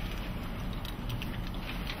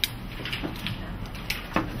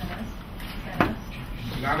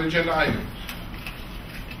 Non-agenda items.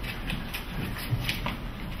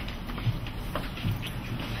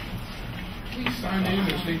 Please sign in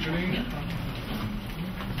and state your name.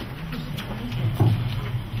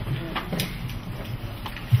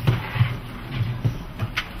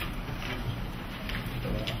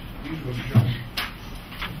 These will be John.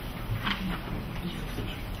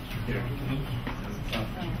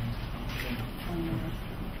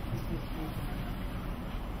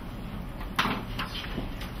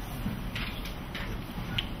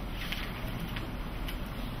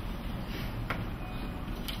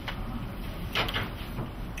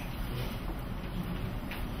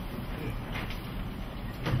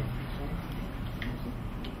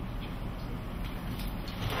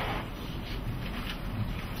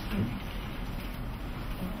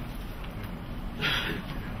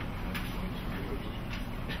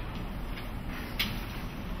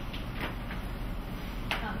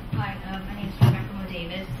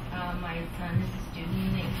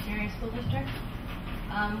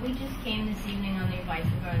 We just came this evening on the advice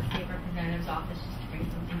of our state representative's office just to bring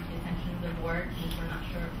something to the attention of the board, since we're not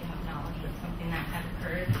sure if you have knowledge of something that had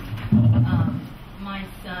occurred. My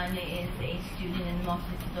son is a student in the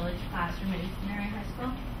Multiple Village classroom at Easton Area High School.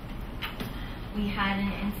 We had an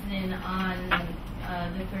incident on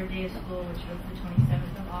the 3rd day of school, which was the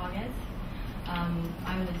 27th of August.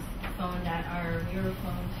 I was phoned at we were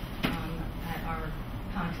phoned at our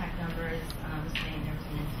contact numbers saying there was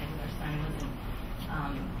an incident with our son. He wasn't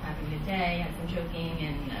having a good day, had some joking,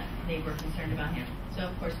 and they were concerned about him. So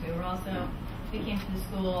of course we came to the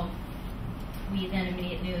school. We then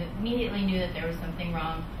immediately knew that there was something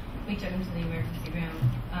wrong. We took him to the emergency room.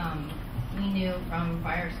 We knew from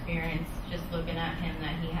prior experience, just looking at him,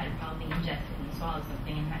 that he had probably ingested and swallowed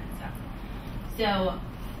something and had stuff. So,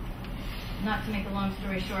 not to make a long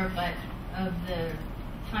story short, but of the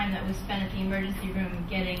time that was spent at the emergency room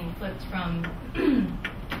getting flipped from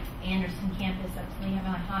Anderson campus up to Lehigh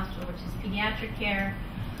Valley Hospital, which is pediatric care.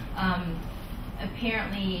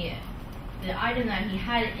 Apparently, the item that he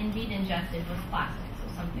had indeed ingested was plastic,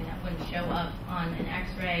 so something that wouldn't show up on an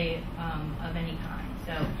x-ray of any kind.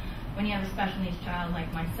 So when you have a special needs child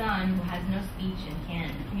like my son who has no speech and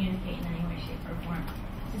can't communicate in any way, shape, or form,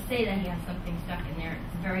 to say that he has something stuck in there,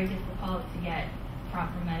 it's very difficult to get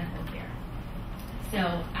proper medical care.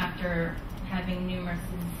 So after having numerous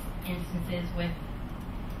instances with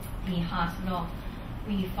the hospital,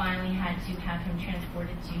 we finally had to have him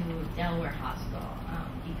transported to Delaware Hospital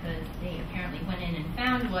because they apparently went in and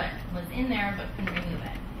found what was in there but couldn't remove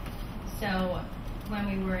it. So when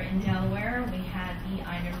we were in Delaware, we had the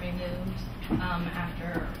item removed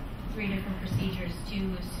after 3 different procedures,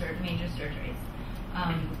 2 major surgeries.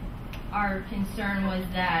 Our concern was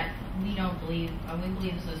that we believe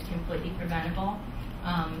this was completely preventable.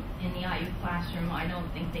 In the IU classroom, I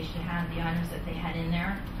don't think they should have the items that they had in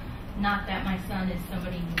there. Not that my son is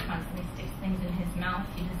somebody who constantly sticks things in his mouth.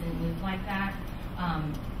 He doesn't move like that.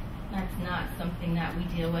 That's not something that we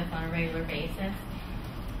deal with on a regular basis.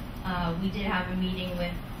 We did have a meeting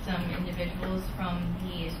with some individuals from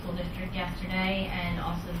the school district yesterday and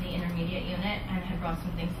also the intermediate unit, and had brought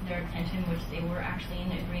some things to their attention which they were actually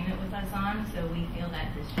in agreement with us on. So we feel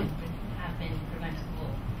that this should have been preventable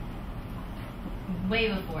way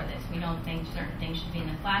before this. We don't think certain things should be in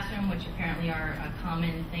the classroom, which apparently are a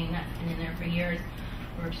common thing that's been in there for years.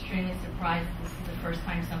 We're extremely surprised that this is the first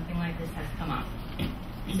time something like this has come up.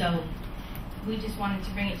 So we just wanted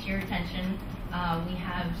to bring it to your attention. We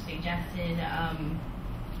have suggested,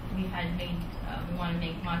 we want to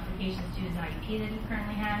make modifications to his IEP that he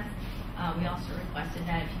currently has. We also requested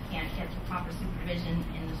that if he can't get the proper supervision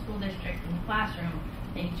in the school district, in the classroom,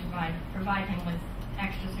 they need to provide him with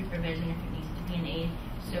extra supervision. If it needs to be an aid,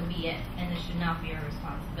 so be it, and this should not be our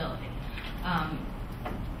responsibility.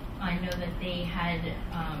 I know that they had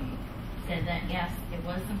said that yes, it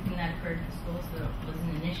was something that occurred at the school, so it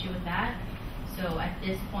wasn't an issue with that. So at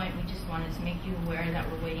this point, we just wanted to make you aware that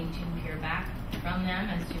we're waiting to hear back from them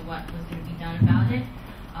as to what was going to be done about it.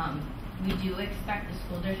 We do expect the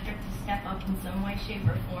school district to step up in some way, shape,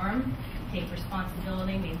 or form, take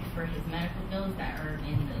responsibility maybe for his medical bills that are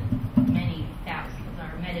in the many thousands.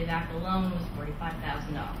 Our medevac alone was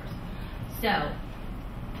 $45,000. So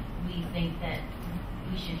we think that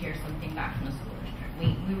we should hear something back from the school district.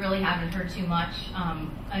 We really haven't heard too much.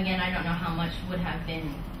 Again, I don't know how much would have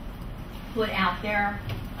been put out there.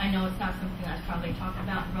 I know it's not something that's probably talked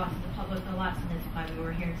about and brought to the public a lot, so that's why we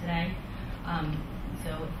were here today. So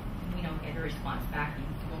if we don't get a response back, you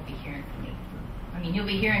won't be hearing from me. I mean, you'll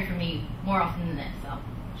be hearing from me more often than this. I'll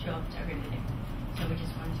show up to every meeting. So we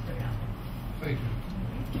just wanted to put it out there. Thank you.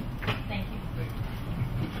 Thank you.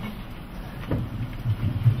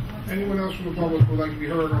 Anyone else from the public would like to be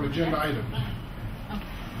heard on agenda items?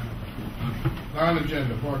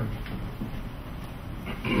 Non-agenda, pardon me.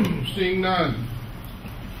 Seeing none.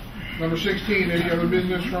 Number 16, any other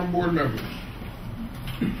business from board members?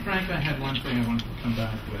 Frank, I had one thing I wanted to come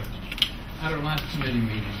back with. At our last committee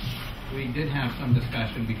meeting, we did have some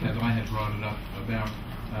discussion because I had brought it up about,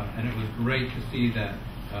 and it was great to see that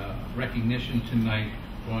recognition tonight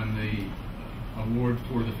on the award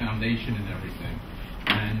for the foundation and everything.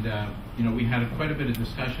 And, you know, we had quite a bit of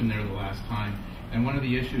discussion there the last time, and one of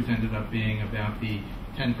the issues ended up being about the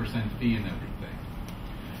 10% fee and everything.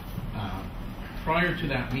 Prior to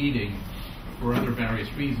that meeting, for other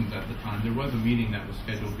various reasons at the time, there was a meeting that was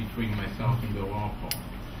scheduled between myself and Bill Alcall.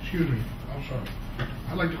 Excuse me, I'm sorry.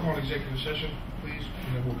 I'd like to call an executive session, please,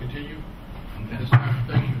 and then we'll continue. Okay.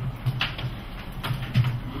 Thank you.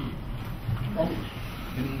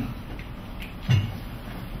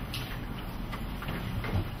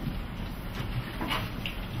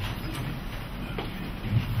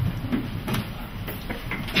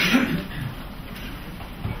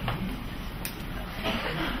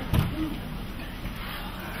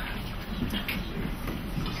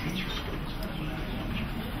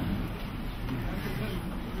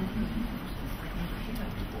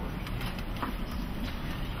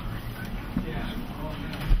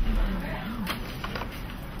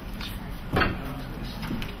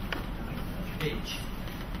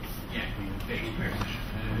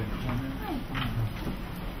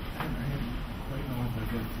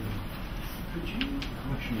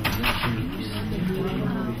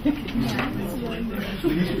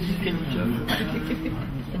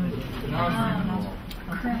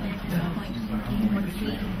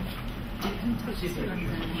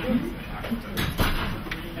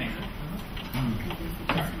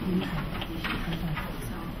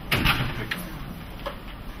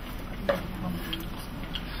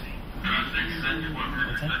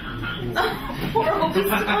 Horrible.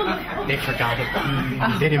 They forgot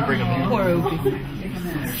it. They didn't bring them in. Poor Opie.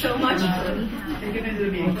 So much.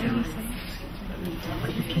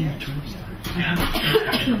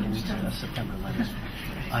 September 11th.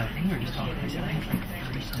 I think we were just talking. I said I had like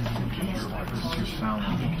 37 people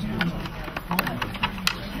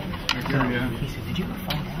He said, "Did you ever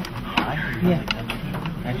find out why?" Yeah.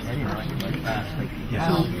 Actually, I didn't know. I didn't ask. Yeah.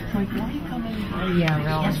 So, like, why are you coming? Yeah,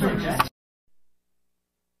 well.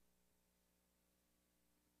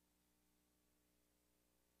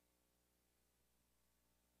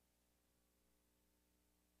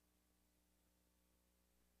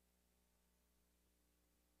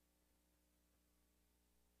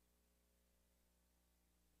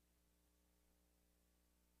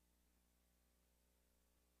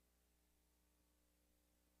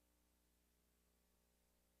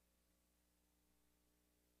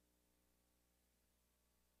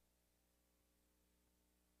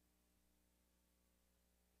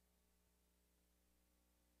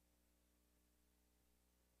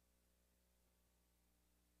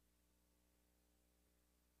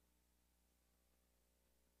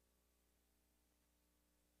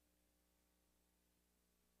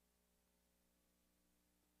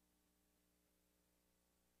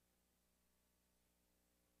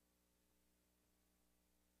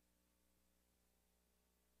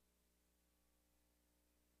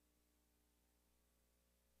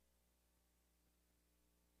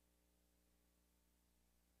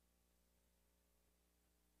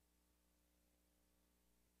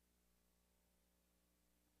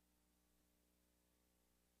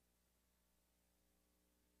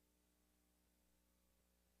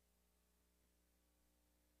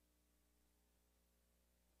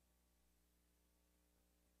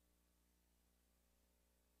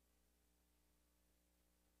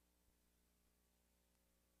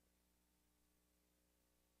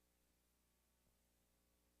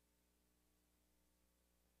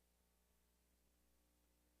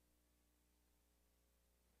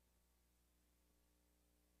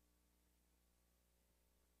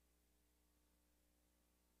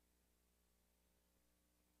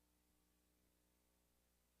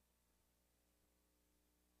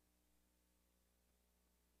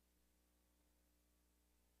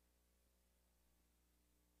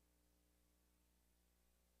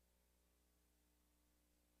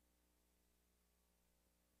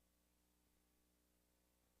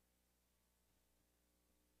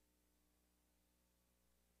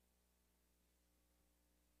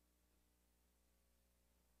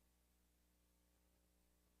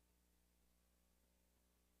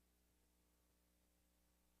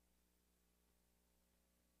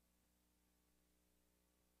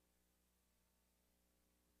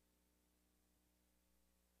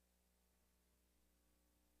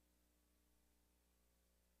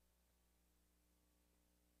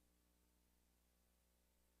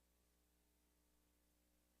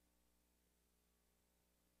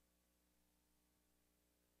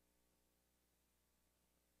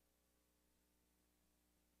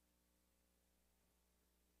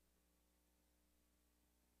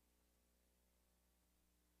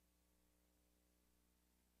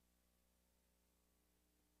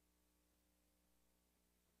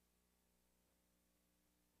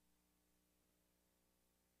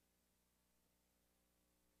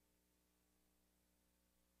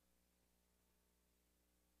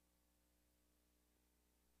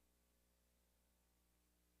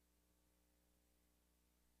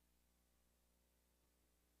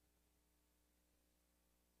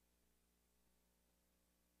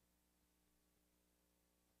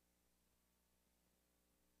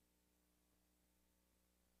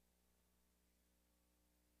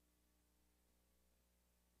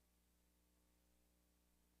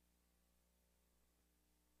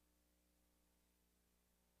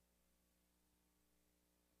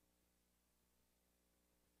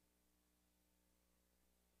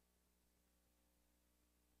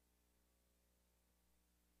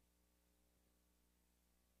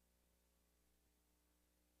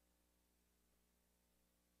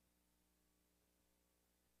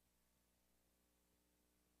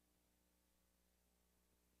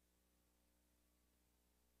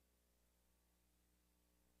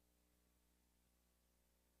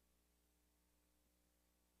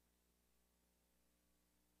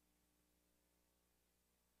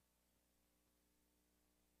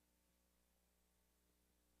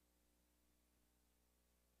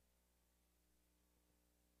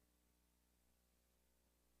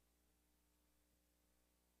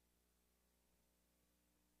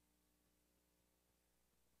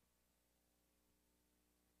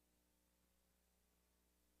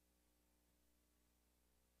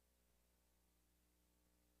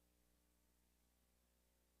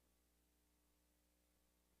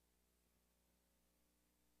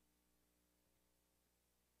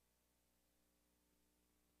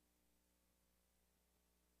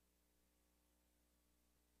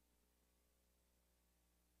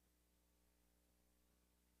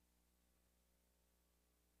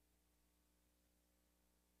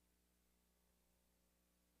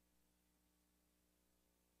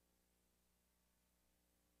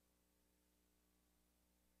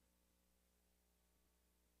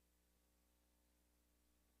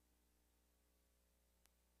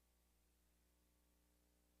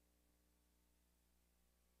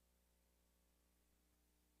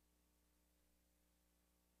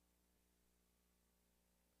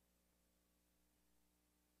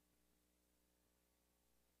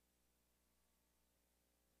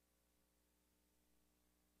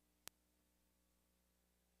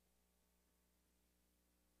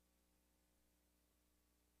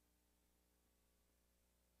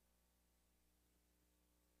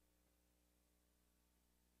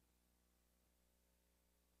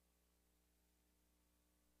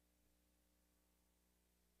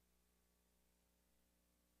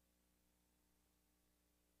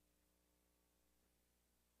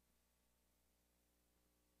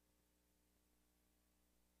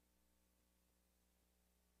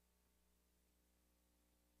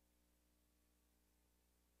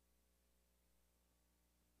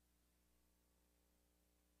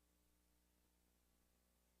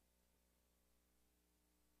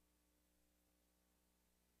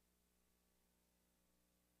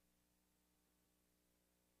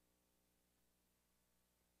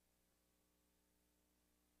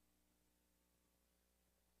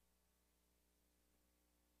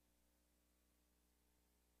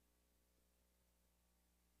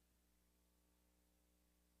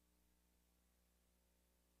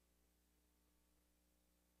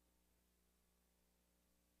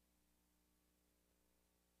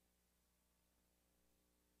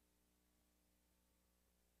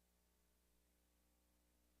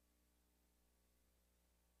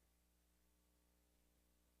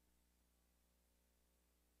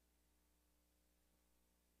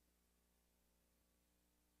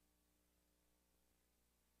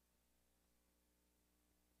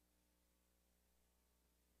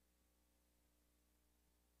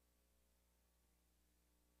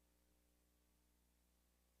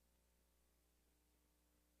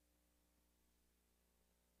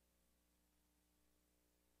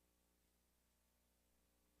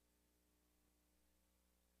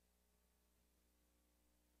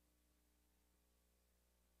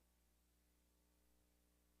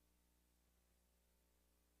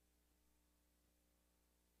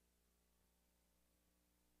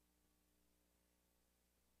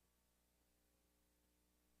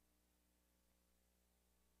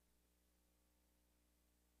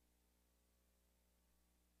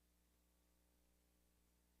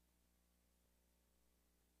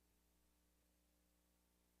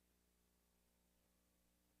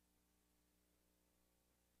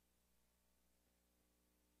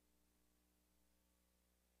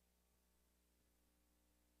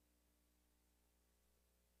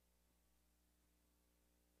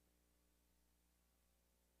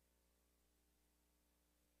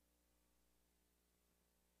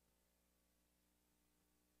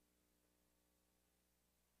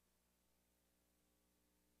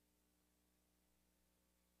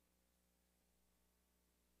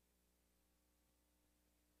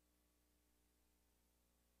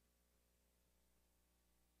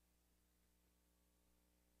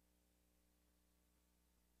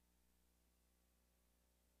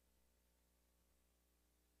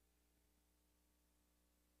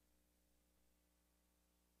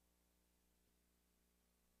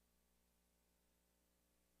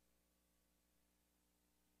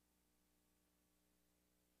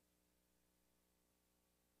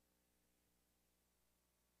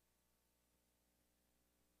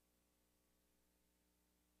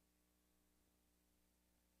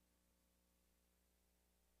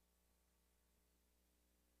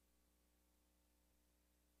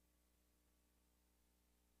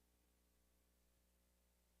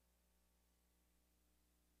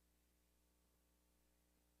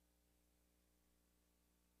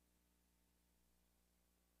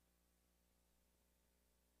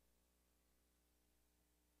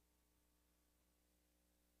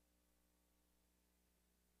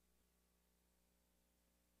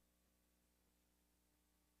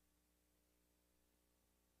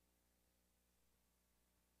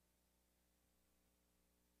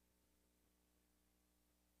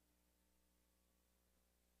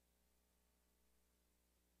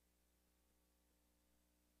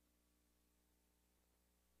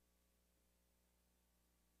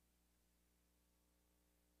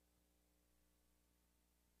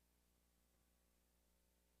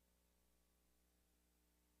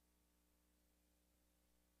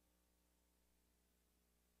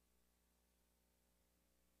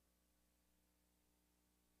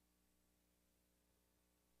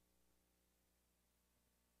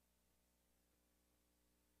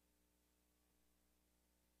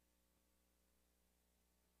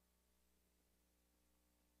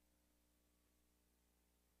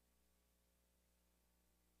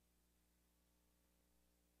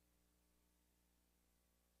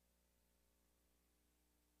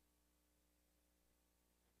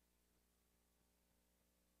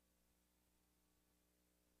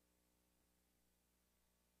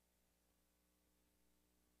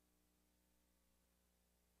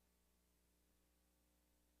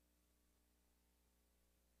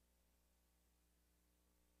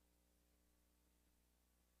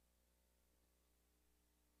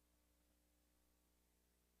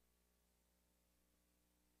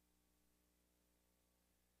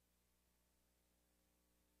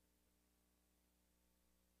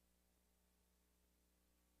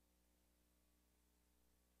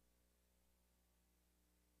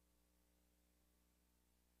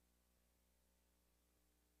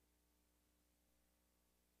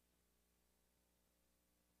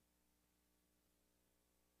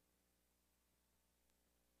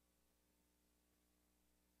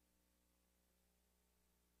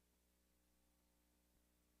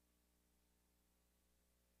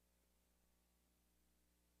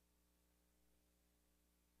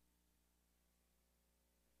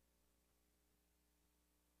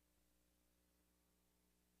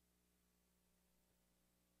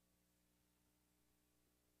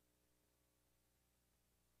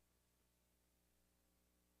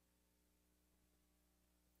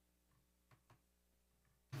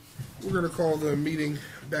 We're going to call the meeting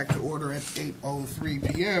back to order at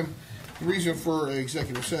 8:03 p.m. The reason for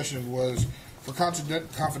executive session was for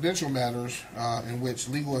confidential matters in which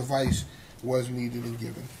legal advice was needed and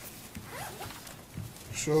given.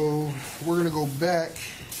 So we're going to go back.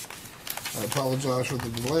 I apologize for the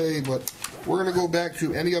delay, but we're going to go back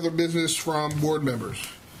to any other business from board members.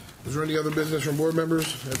 Is there any other business from board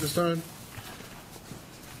members at this time?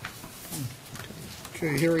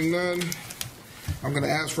 Okay, hearing none. I'm going to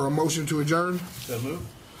ask for a motion to adjourn. So moved.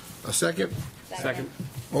 A second? Second.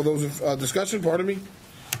 All those in discussion, pardon me?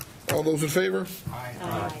 All those in favor?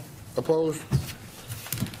 Aye. Opposed?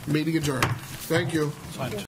 Meeting adjourned. Thank you.